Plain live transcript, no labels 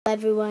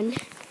everyone?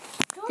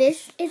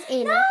 This is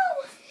Anna. No!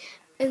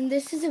 And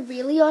this is a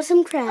really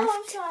awesome craft.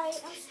 Oh, I'm sorry.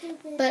 I'm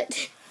stupid.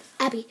 But,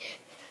 Abby.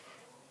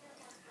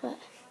 What?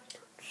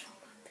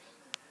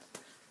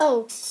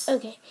 Oh,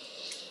 okay.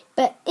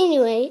 But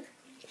anyway.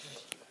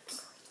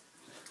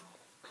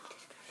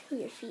 Show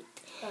your feet.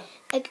 Oh.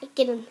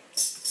 Get them.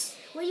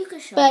 Well, you can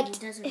show But, me. It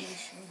doesn't really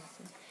show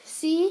nothing.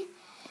 See?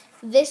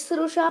 This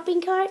little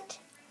shopping cart?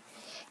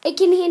 It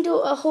can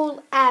handle a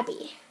whole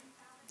Abby.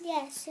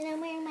 Yes, and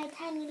I'm wearing my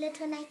tiny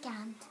little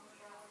nightgown.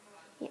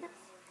 Yeah.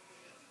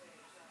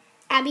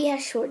 Abby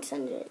has shorts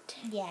under it.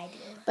 Yeah, I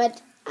do.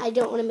 But I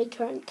don't want to make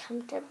her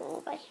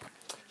uncomfortable by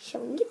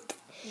showing it.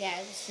 Yeah, I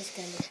was just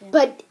going to.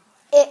 But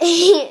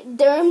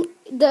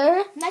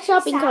their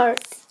shopping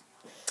cart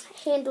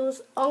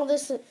handles all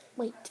this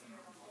weight.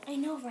 I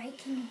know, right?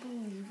 Can you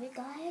believe it,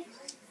 guys?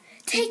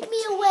 Take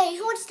me away.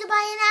 Who wants to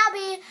buy an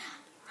Abby?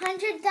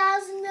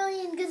 100,000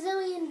 million,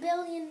 gazillion,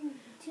 billion,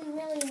 2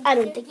 million. I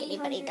don't think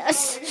anybody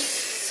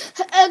does.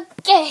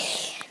 Okay.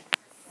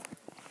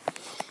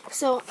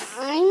 So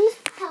I'm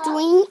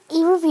doing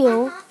a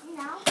review.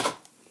 No.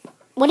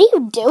 What are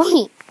you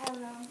doing? I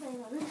don't know. I'm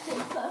playing on the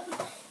phone.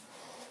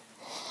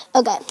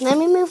 Okay, let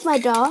me move my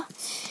jaw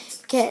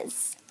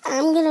because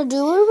I'm going to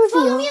do a review.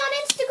 Follow me on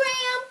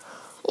Instagram.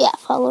 Yeah,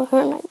 follow her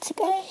on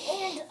Instagram.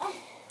 And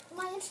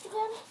my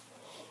Instagram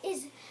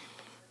is...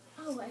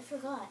 Oh, I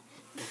forgot.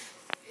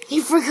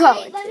 You forgot.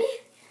 Wait, let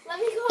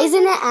me go.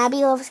 Isn't it Abby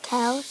Loves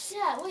Cows?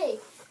 Yeah, wait.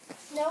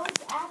 No,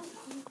 it's Abby.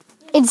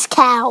 It's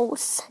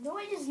cows. No,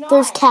 it is not.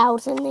 There's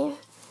cows in there.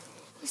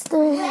 Is there?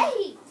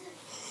 Wait.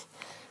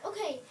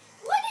 Okay,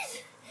 what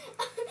is...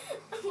 Oh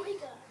my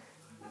god.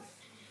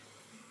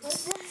 What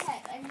the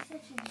heck? I'm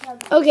such a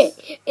juggler.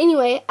 Okay,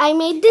 anyway, I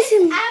made this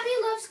in... Abby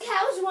Loves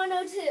Cows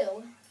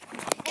 102.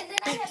 And then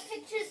I have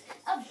pictures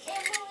of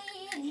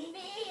Emily and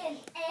me and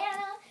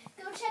Anna.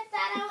 Go check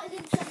that out and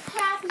then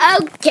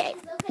subscribe. Okay.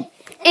 Okay.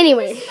 And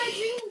Anyway. This is my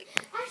dream.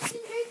 Ashton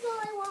Drake's all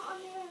I want on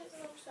there.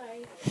 I'm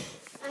sorry.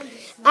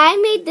 I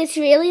made this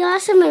really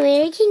awesome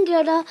American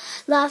Girl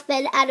loft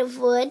bed out of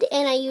wood,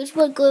 and I used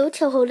wood glue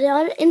to hold it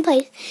on in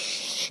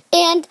place.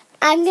 And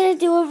I'm going to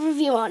do a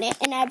review on it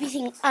and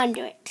everything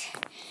under it.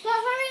 But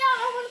hurry up.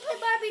 I want to play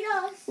Barbie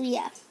dolls.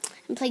 Yeah,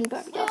 I'm playing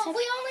Barbie dolls.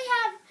 We only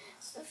have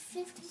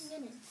 15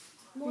 minutes.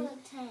 More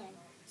than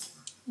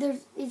 10.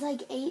 It's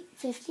like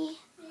 8:50.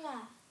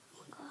 Yeah.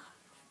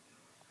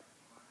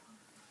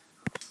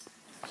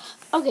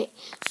 Okay,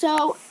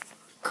 so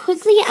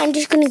quickly I'm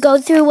just going to go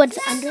through what's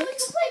Yes, under so it. we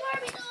can play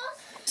Barbie dolls.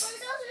 Barbie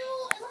dolls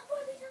rule. I love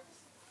Barbie dolls.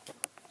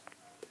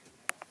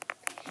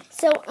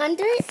 So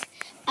under it,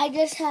 I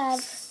just have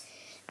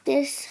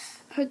this,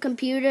 her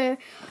computer,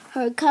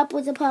 her cup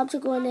with a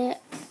popsicle in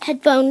it,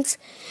 headphones,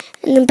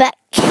 and then back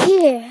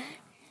here,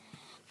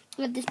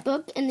 I have this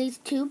book and these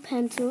 2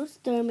 pencils.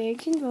 They're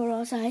American Girl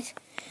doll size.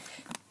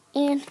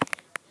 And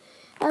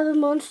I have a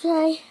Monster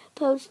High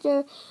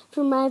poster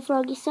from my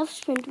Froggy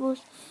Stuffed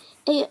Printables.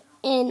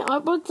 An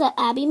artwork that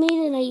Abby made,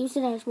 and I used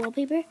it as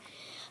wallpaper.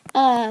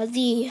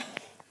 The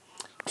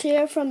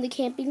chair from the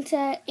camping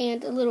set,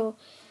 and a little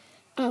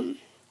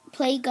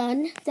play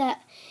gun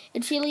that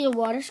it's really a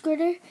water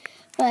squirter,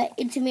 but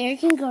it's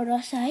American Girl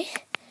doll size.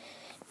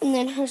 And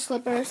then her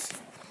slippers.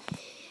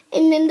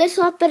 And then this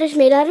loft bed is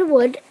made out of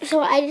wood,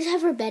 so I just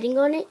have her bedding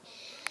on it.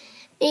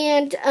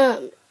 And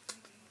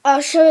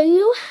I'll show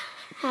you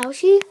how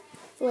she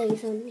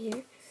lays on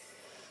here.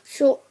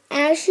 So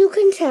as you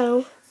can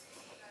tell,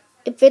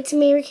 it fits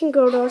American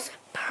Girl dolls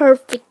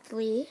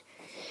perfectly.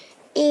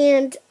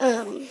 And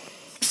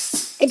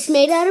it's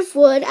made out of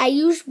wood. I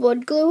used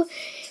wood glue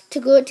to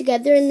glue it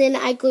together, and then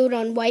I glued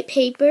on white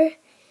paper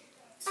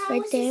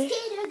right there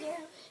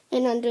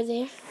and under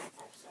there.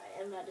 I'm sorry,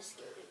 I'm not a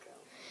skater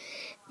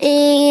girl.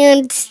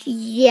 And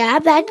yeah,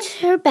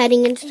 that's her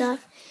bedding and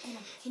stuff.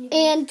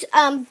 And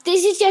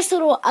this is just a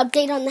little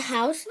update on the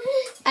house.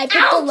 I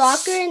put the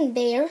locker in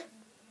there.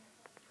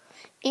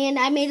 And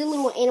I made a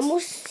little animal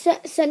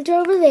center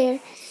over there.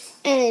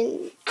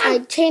 And I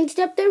changed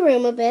up the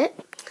room a bit.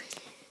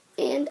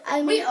 And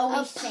I made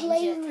a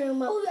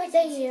playroom up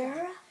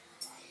there.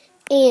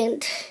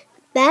 And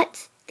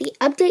that's the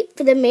update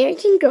for the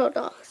American Girl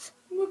dolls.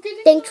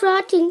 Thanks for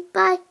watching.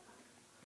 Bye.